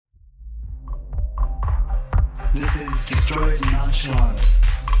This is Destroyed Nonchalance.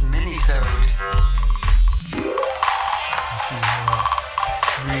 Minisode. 3, 2,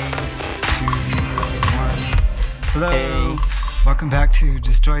 1. Hello. Hey. Welcome back to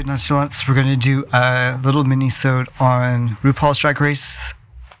Destroyed Nonchalance. We're going to do a little mini-sode on RuPaul's Drag Race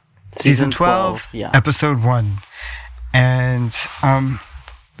Season 12, yeah. Episode 1. And there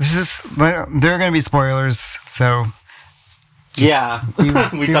are going to be spoilers, so... Yeah, we be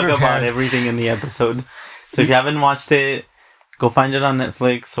talk prepared. about everything in the episode. So if you haven't watched it, go find it on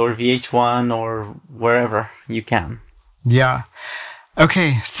Netflix or VH1 or wherever you can. Yeah.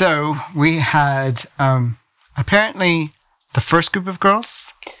 Okay, so we had apparently the first group of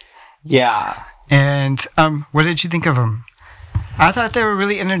girls. Yeah. And what did you think of them? I thought they were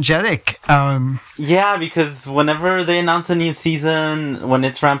really energetic. Yeah, because whenever they announce a new season, when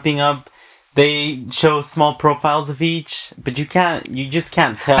it's ramping up, they show small profiles of each, but you just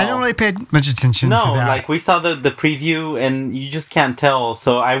can't tell. I don't really pay much attention to that. No, like we saw the preview and you just can't tell.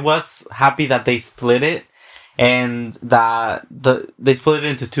 So I was happy that they split it and that they split it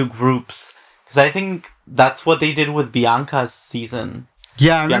into two groups. Because I think that's what they did with Bianca's season.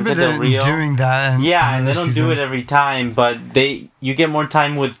 Yeah, I remember Bianca Del them Rio. doing that. Yeah, and they don't do it every time, but you get more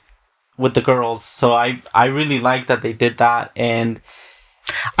time with the girls. So I really like that they did that. And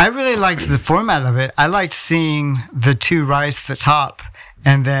I really liked the format of it. I liked seeing the two rise to the top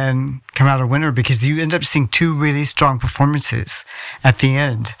and then come out a winner because you end up seeing two really strong performances at the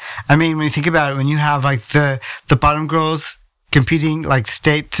end. I mean, when you think about it, when you have like the bottom girls competing like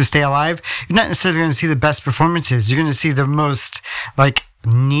to stay alive, you're not necessarily going to see the best performances. You're going to see the most like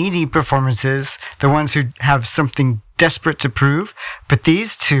needy performances, the ones who have something desperate to prove. But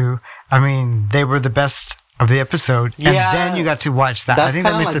these two, I mean, they were the best of the episode, and then you got to watch that. I think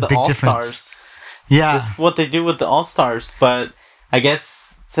that makes a big difference. Yeah, that's what they do with the All-Stars. But I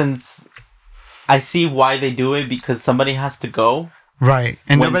guess since I see why they do it, because somebody has to go, right?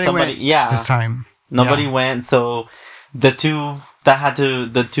 And nobody went this time. Nobody went, so the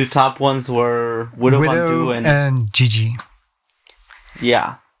two top ones were Widow Von Du and Gigi.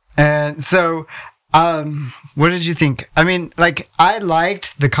 Yeah, and so. What did you think? I mean, like, I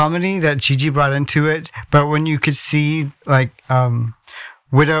liked the comedy that Gigi brought into it, but when you could see, like,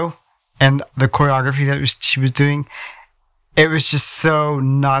 Widow and the choreography that she was doing, it was just so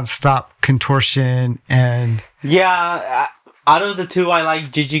nonstop contortion and... Yeah, out of the two, I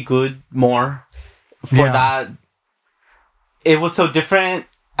like Gigi Good more for that. It was so different.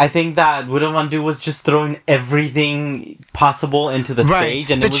 I think that Widow Von Du was just throwing everything possible into the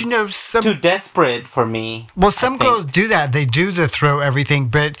stage, and but it was too desperate for me. Well, some girls do that; they do the throw everything,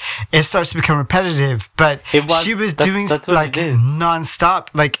 but it starts to become repetitive. But she was doing like nonstop,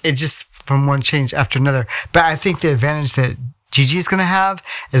 like it just from one change after another. But I think the advantage that Gigi is going to have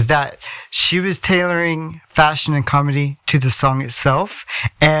is that she was tailoring fashion and comedy to the song itself,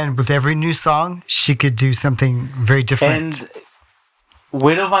 and with every new song, she could do something very different. And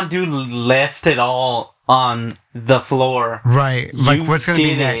Widow Von Du left it all on the floor. Right. Like, what's going to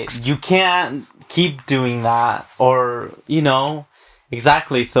be next? You can't keep doing that. Or,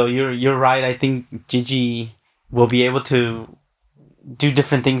 exactly. So you're right. I think Gigi will be able to do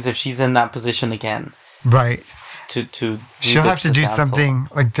different things if she's in that position again. Right. She'll have to do something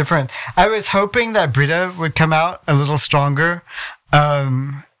like different. I was hoping that Brita would come out a little stronger.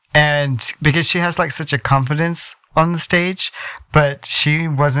 And because she has like such a confidence on the stage, but she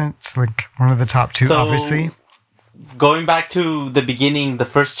wasn't like one of the top two, obviously. Going back to the beginning, the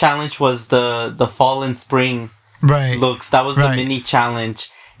first challenge was the fall and spring looks. That was the mini challenge.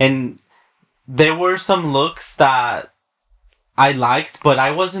 And there were some looks that I liked, but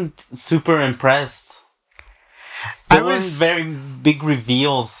I wasn't super impressed. There weren't very big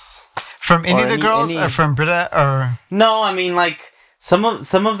reveals. From any of the girls or from Brita or... No, I mean like some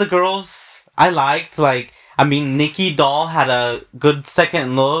of the girls I liked, like I mean, Nikki Doll had a good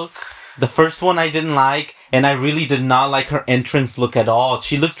second look. The first one I didn't like, and I really did not like her entrance look at all.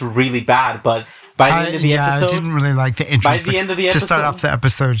 She looked really bad, but by the end of the episode... I didn't really like the entrance. By the end of the episode... To start off the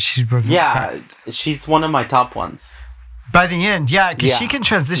episode, she wasn't bad. She's one of my top ones. By the end, because she can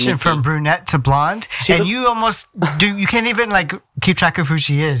transition from brunette to blonde, and you almost you can't even like keep track of who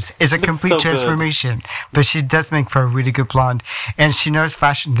she is. It's a complete transformation, good. But she does make for a really good blonde, and she knows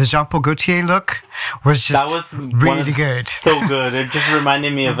fashion. The Jean Paul Gaultier look was just really good, so good. It just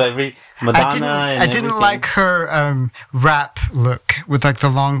reminded me of every Madonna. I didn't like her rap look with like the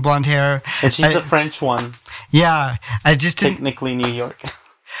long blonde hair, and she's the French one. Yeah, I just didn't. Technically, New York.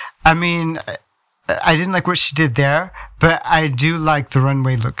 I mean. I didn't like what she did there, but I do like the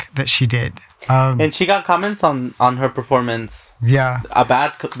runway look that she did. And she got comments on her performance. Yeah.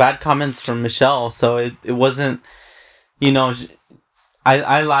 Bad comments from Michelle. So it wasn't, you know,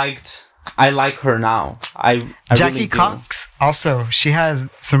 I like her now. I Jackie really Cox also, she has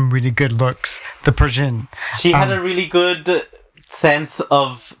some really good looks. The Persian. She had a really good sense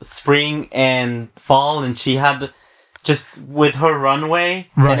of spring and fall, and she had just with her runway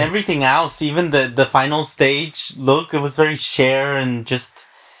and everything else, even the final stage look, it was very Cher and just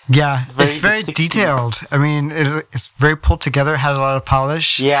it's very detailed. I mean, it's very pulled together, had a lot of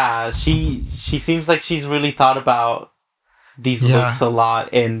polish. Yeah, she seems like she's really thought about these looks a lot,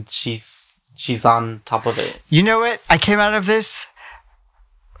 and she's on top of it. You know what? I came out of this,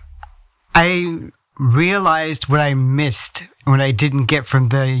 I realized what I missed when I didn't get from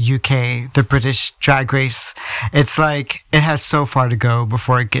the UK, the British Drag Race. It's like it has so far to go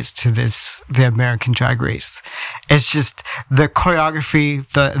before it gets to the American Drag Race. It's just the choreography,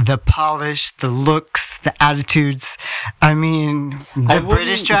 the polish, the looks, the attitudes. I mean, the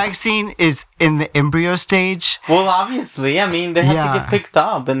British drag scene is in the embryo stage. Well, obviously, I mean, they had to get picked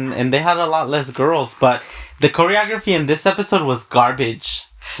up, and they had a lot less girls, but the choreography in this episode was garbage.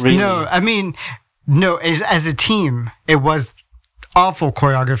 Really. No, I mean, no, as a team, it was awful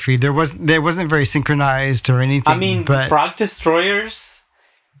choreography. There wasn't very synchronized or anything. I mean, but Frog Destroyers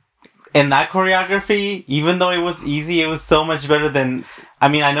and that choreography, even though it was easy, it was so much better than. I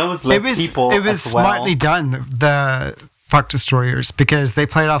mean, I know it was less people. It was smartly done. The Frog Destroyers, because they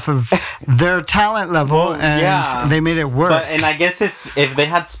played off of their talent level and they made it work. And I guess if they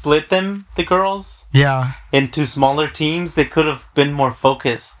had split them, the girls, into smaller teams, they could have been more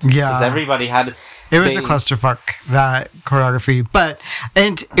focused. Yeah, because everybody had. It was a clusterfuck, that choreography,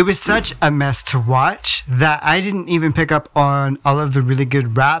 and it was such a mess to watch that I didn't even pick up on all of the really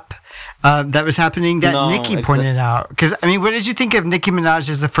good rap that was happening that Nicki pointed out. Because, I mean, what did you think of Nicki Minaj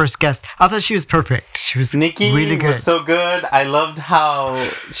as the first guest? I thought she was perfect. She was really good. Was so good. I loved how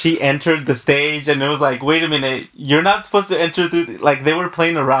she entered the stage, and it was like, wait a minute, you're not supposed to enter through. Like, they were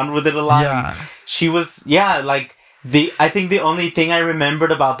playing around with it a lot. Yeah. She was, like, I think the only thing I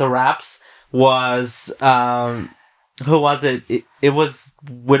remembered about the raps was who was it? It was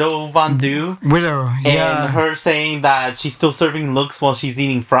Widow Von Du. And her saying that she's still serving looks while she's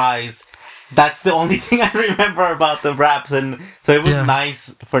eating fries. That's the only thing I remember about the raps, and so it was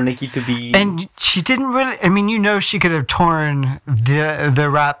nice for Nicki to be. And she didn't really. I mean, she could have torn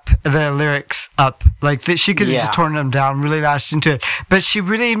the lyrics up. Like she could have just torn them down, really lashed into it. But she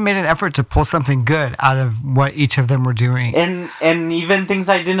really made an effort to pull something good out of what each of them were doing. And even things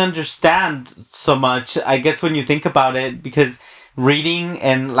I didn't understand so much. I guess when you think about it, because reading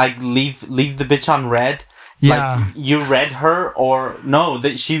and like leave the bitch on red. Yeah. Like, you read her or no,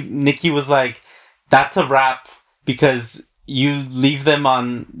 Nicki was like, that's a rap because you leave them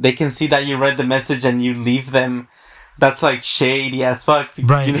on, they can see that you read the message and you leave them. That's like shady as fuck.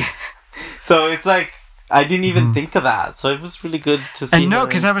 Right. You know? So it's like, I didn't even think of that. So it was really good to see. And no,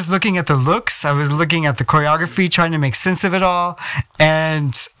 because I was looking at the looks, I was looking at the choreography, trying to make sense of it all.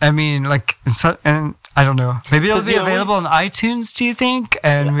 And I mean, like, and I don't know. Maybe it'll be available on iTunes, do you think?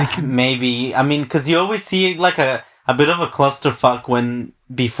 And we can. Maybe. I mean, because you always see like a bit of a clusterfuck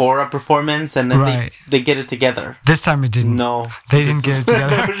before a performance, and then they get it together. This time it didn't. No. They didn't get it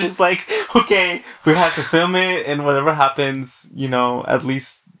together. We're just like, okay, we have to film it, and whatever happens, at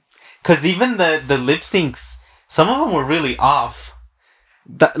least. Because even the lip syncs, some of them were really off.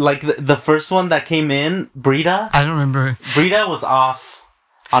 Like the first one that came in, Brita. I don't remember. Brita was off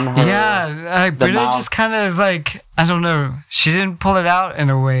on her. Yeah, Brita just kind of like, I don't know. She didn't pull it out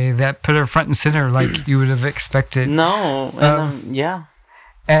in a way that put her front and center like you would have expected. No, yeah.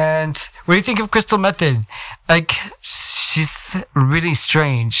 And what do you think of Crystal Method? Like, she's really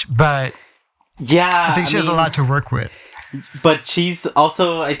strange, but I think she has a lot to work with. But she's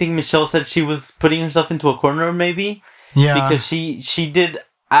also, I think Michelle said she was putting herself into a corner, maybe. Yeah. Because she did,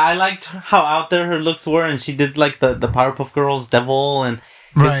 I liked how out there her looks were, and she did like the Powerpuff Girls devil, and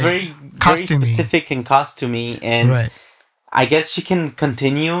it's very specific and costumey, and I guess she can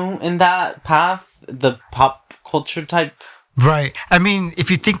continue in that path, the pop culture type. Right. I mean,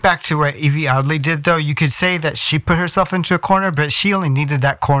 if you think back to what Evie Oddly did, though, you could say that she put herself into a corner, but she only needed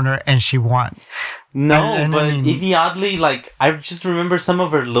that corner and she won. No, but I mean, Evie Oddly, like, I just remember some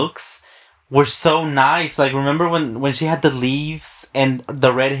of her looks were so nice. Like, remember when she had the leaves and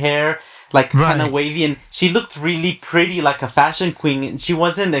the red hair, like, kind of wavy, and she looked really pretty, like a fashion queen, and she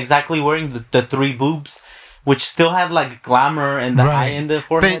wasn't exactly wearing the three boobs, which still had like glamour and the eye in the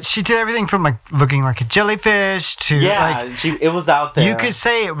forehead. But she did everything from like looking like a jellyfish to it was out there. You could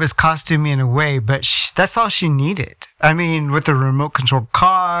say it was costumey in a way, but that's all she needed. I mean, with the remote control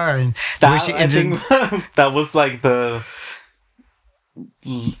car and the way she ended. I think that was like the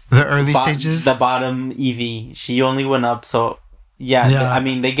early stages, the bottom Eevee. She only went up, so I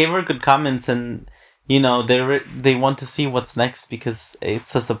mean, they gave her good comments, and they want to see what's next because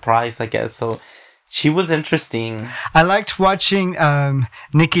it's a surprise, I guess. So she was interesting. I liked watching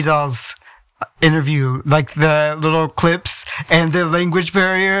Nikki Doll's interview, like the little clips and the language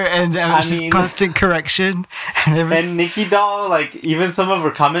barrier and just constant correction. And Nikki Doll, like, even some of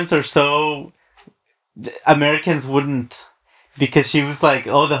her comments are so Americans wouldn't, because she was like,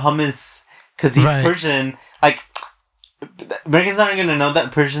 oh, the hummus, because he's Persian. Like, Americans aren't going to know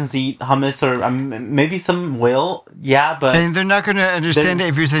that Persians eat hummus, or maybe some will, but... And they're not going to understand it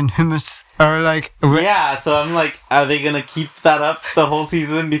if you're saying hummus, or like... Yeah, so I'm like, are they going to keep that up the whole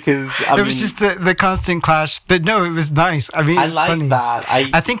season? Because, it was just the constant clash, but no, it was nice. I mean, it was funny. That.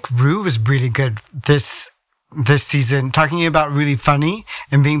 I think Rue was really good this season, talking about really funny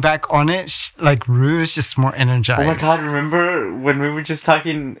and being back on it. Like, Rue is just more energized. Oh my god, remember when we were just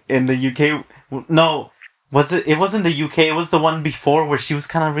talking in the UK? No... It wasn't the UK, it was the one before where she was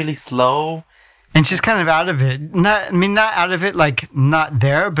kind of really slow. And she's kind of out of it. Not out of it, like, not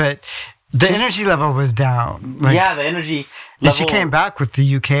there, but the energy level was down. Like, the energy level. And she came back with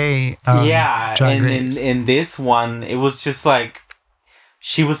the UK Drag Race. In this one, it was just like,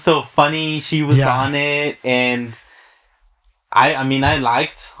 she was so funny, she was on it, and I mean, I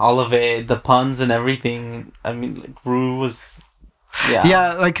liked all of it, the puns and everything. I mean, like, Rue was...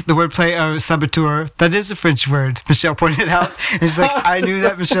 Yeah, like the wordplay, saboteur. That is a French word, Michelle pointed out. It's like, I knew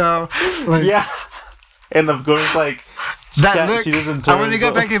that, Michelle. Like, and of course, like, that look, she doesn't turn, I want to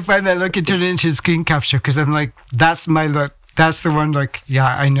go back and find that look and turn it into a screen capture, because I'm like, that's my look. That's the one, like,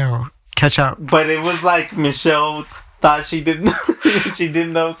 I know. Catch up. But it was like, Michelle thought she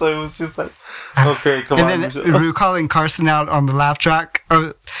didn't know, so it was just like, okay, come on. And then Rue calling Carson out on the laugh track.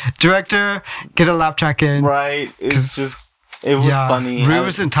 Oh, director, get a laugh track in. Right. It's just... It was funny. Rue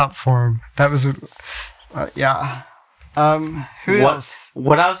was in top form. That was, who else?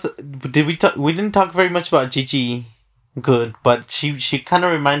 What else did we talk? We didn't talk very much about Gigi Good, but she kind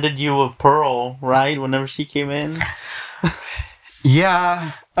of reminded you of Pearl, right? Whenever she came in.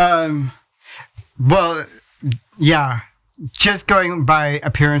 Well, yeah. Just going by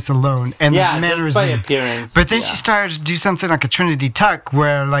appearance alone and mannerism. Just by appearance. But then she started to do something like a Trinity Tuck,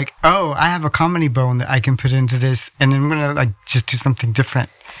 where like, oh, I have a comedy bone that I can put into this, and I'm gonna like just do something different.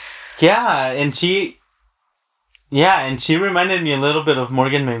 Yeah, and she reminded me a little bit of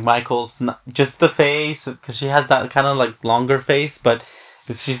Morgan McMichael's, just the face, because she has that kind of like longer face, but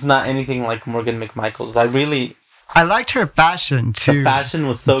she's not anything like Morgan McMichael's. I liked her fashion too. The fashion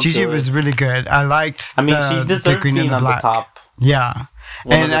was so Gigi good. was really good. I liked. I mean, she deserved being on the top. Yeah,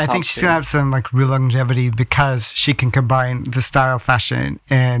 and I think she's gonna have some like real longevity because she can combine the style, fashion,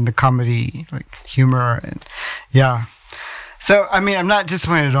 and the comedy, like humor, and So I mean, I'm not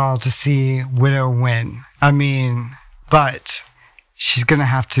disappointed at all to see Widow win. I mean, but she's gonna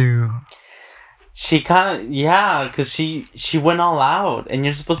have to. She kind of because she went all out, and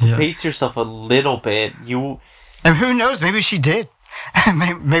you're supposed to pace yourself a little bit. And who knows? Maybe she did.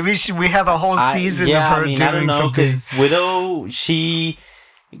 Maybe we have a whole season of her doing something. I don't know, because Widow, she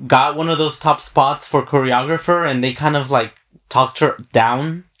got one of those top spots for choreographer, and they kind of like talked her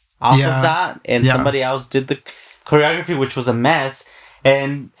down off of that, and somebody else did the choreography, which was a mess,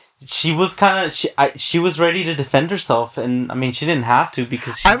 and she was kind of she was ready to defend herself, and I mean, she didn't have to,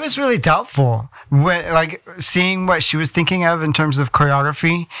 because I was really doubtful when, like, seeing what she was thinking of in terms of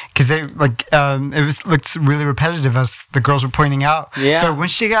choreography, because they looked really repetitive, as the girls were pointing out. Yeah. But when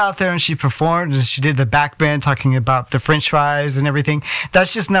she got out there and she performed and she did the back bend talking about the French fries and everything,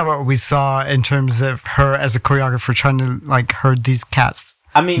 that's just not what we saw in terms of her as a choreographer trying to like herd these cats.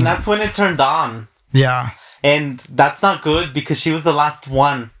 I mean, that's when it turned on. Yeah. And that's not good, because she was the last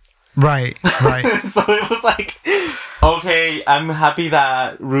one. Right. So it was like, okay, I'm happy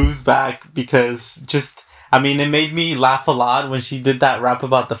that Rue's back, because it made me laugh a lot when she did that rap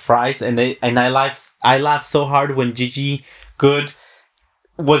about the fries, and I laughed so hard when Gigi Good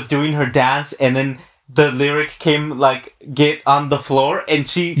was doing her dance, and then the lyric came like, get on the floor, and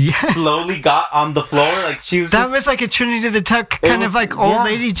she slowly got on the floor, like she was. That was like a Trinity the Tuck kind of like old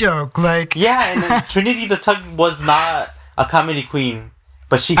lady joke, like. Yeah, and Trinity the Tuck was not a comedy queen.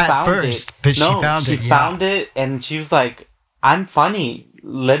 But she found it. She found it, and she was like, I'm funny.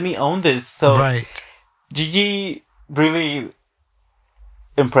 Let me own this. So right. Gigi really,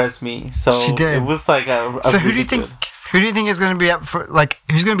 impressed me. So she did. It was like a so really who do you think? Good. Who do you think is going to be up for, like,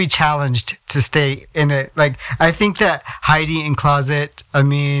 who's going to be challenged to stay in it? Like, I think that Heidi in Closet,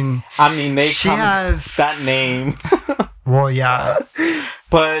 she has that name. Well, yeah.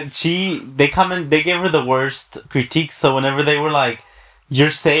 But they gave her the worst critiques. So whenever they were like,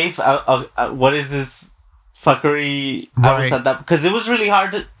 "You're safe," what is this fuckery? Right. I was at that because it was really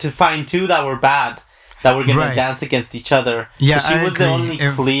hard to find two that were bad, that were going to dance against each other. Yeah, she was the only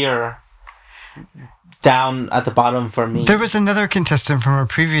clear down at the bottom for me. There was another contestant from a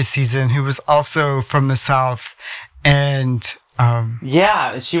previous season who was also from the South, and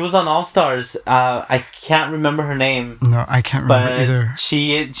yeah, she was on All Stars. I can't remember her name. No, I can't remember either.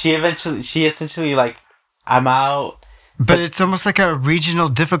 She essentially like, I'm out. But it's almost like a regional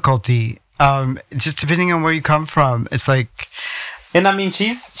difficulty. Just depending on where you come from, it's like. And I mean,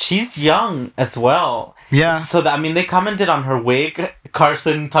 she's young as well. Yeah. So they commented on her wig.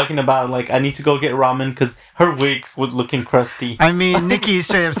 Carson talking about like, I need to go get ramen because her wig was looking crusty. I mean, Nikki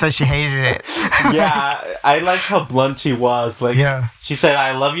straight up said she hated it. Yeah, I liked how blunt she was. Like, she said,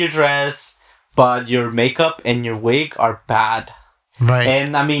 "I love your dress, but your makeup and your wig are bad." Right.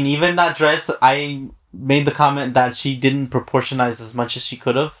 And I mean, even that dress, I made the comment that she didn't proportionize as much as she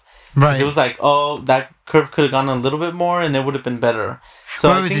could have. Right. It was like, oh, that curve could have gone a little bit more and it would have been better. So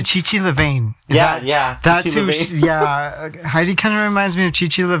what was it? Chi-Chi LaVayne. Yeah. That's who. Heidi kind of reminds me of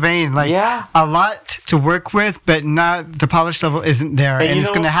Chi-Chi LaVayne. Like, a lot to work with, but not the polish level isn't there, and it's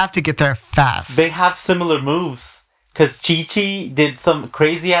going to have to get there fast. They have similar moves because Chi-Chi did some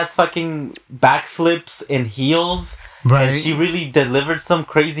crazy ass fucking backflips in heels. Right. And she really delivered some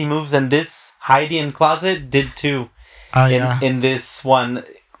crazy moves, and this Heidi in Closet did too. In this one.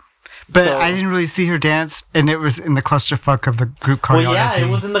 But I didn't really see her dance, and it was in the clusterfuck of the group choreography. Well, yeah, it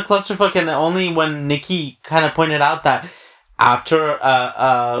was in the clusterfuck, and only when Nikki kind of pointed out that after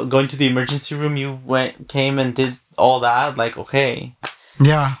going to the emergency room, you came and did all that. Like, okay.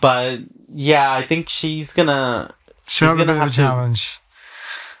 Yeah. But, yeah, I think she's gonna have a challenge.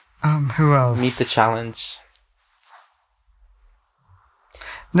 Who else? Meet the challenge.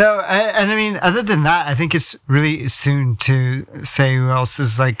 No, and I mean, other than that, I think it's really soon to say who else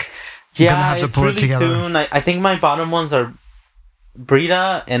is like. Yeah, have to pull it's really soon. I think my bottom ones are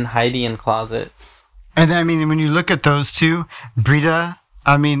Brita and Heidi in Closet. And I mean, when you look at those two, Brita,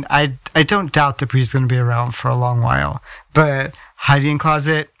 I mean, I don't doubt that Brita's going to be around for a long while. But Heidi in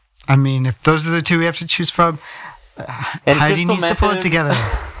Closet, I mean, if those are the two we have to choose from, Heidi needs to pull it together.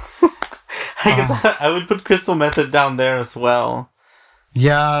 I guess I would put Crystal Method down there as well.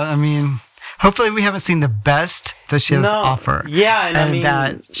 Yeah, I mean, hopefully we haven't seen the best that she has to offer. Yeah, and I mean,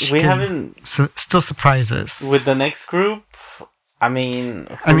 that we haven't still surprise us. With the next group, I mean,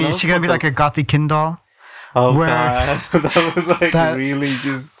 is she going to be like a gothy Ken doll? Oh, God. That was like really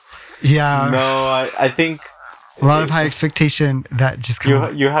just... Yeah. No, I think... A lot of high expectation that just kind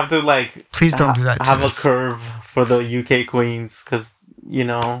of... You have to like... Please don't do that to have us. A curve for the UK queens because, you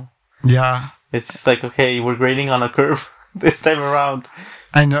know... Yeah. It's just like, okay, we're grading on a curve. This time around,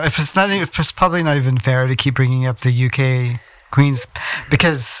 I know it's probably not even fair to keep bringing up the UK queens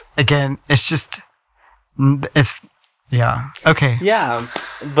because again, it's okay. Yeah,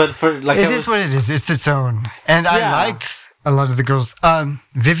 but for like it is what it is. It's its own, and I liked a lot of the girls.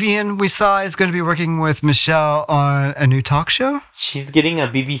 Vivian, we saw is going to be working with Michelle on a new talk show. She's getting a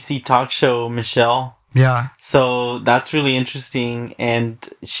BBC talk show, Michelle. Yeah. So that's really interesting, and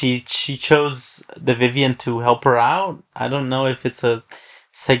she chose the Vivian to help her out. I don't know if it's a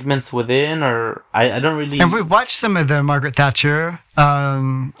segments within or I don't really. And we've watched some of the Margaret Thatcher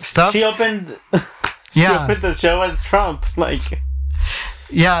stuff. She opened. She opened the show as Trump, like.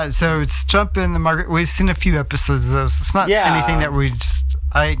 Yeah, so it's Trump and the Margaret. We've seen a few episodes of those. It's not anything that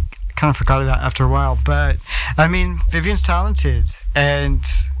I kind of forgot about after a while, but I mean, Vivian's talented, and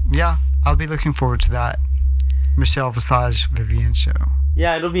yeah. I'll be looking forward to that Michelle Visage Vivian show.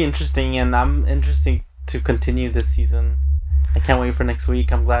 Yeah, it'll be interesting, and I'm interested to continue this season. I can't wait for next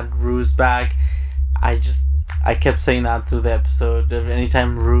week. I'm glad Rue's back. I kept saying that through the episode.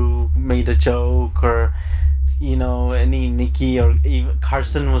 Anytime Rue made a joke or, you know, any Nikki or even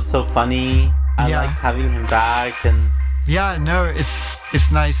Carson was so funny. I liked having him back, and yeah, no,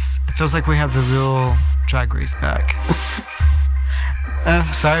 it's nice. It feels like we have the real Drag Race back.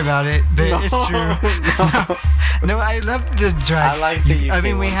 Sorry about it, but it's true. No, I love the drag. I like the UK. I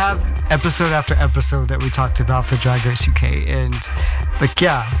mean, we have episode after episode that we talked about the Drag Race UK, and like,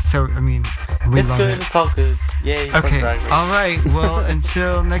 yeah. So I mean, it's love good. It's all good. Yay! Okay. Drag Race. All right. Well,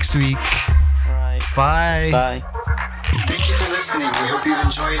 until next week. All right. Bye. Bye. Thank you for listening. We hope you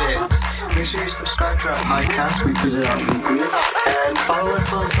enjoyed it. make sure you subscribe to our podcast. We put it out weekly. And follow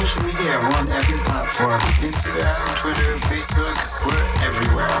us on social media. We're on every platform. Instagram, Twitter, Facebook. We're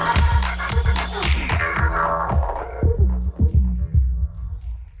everywhere.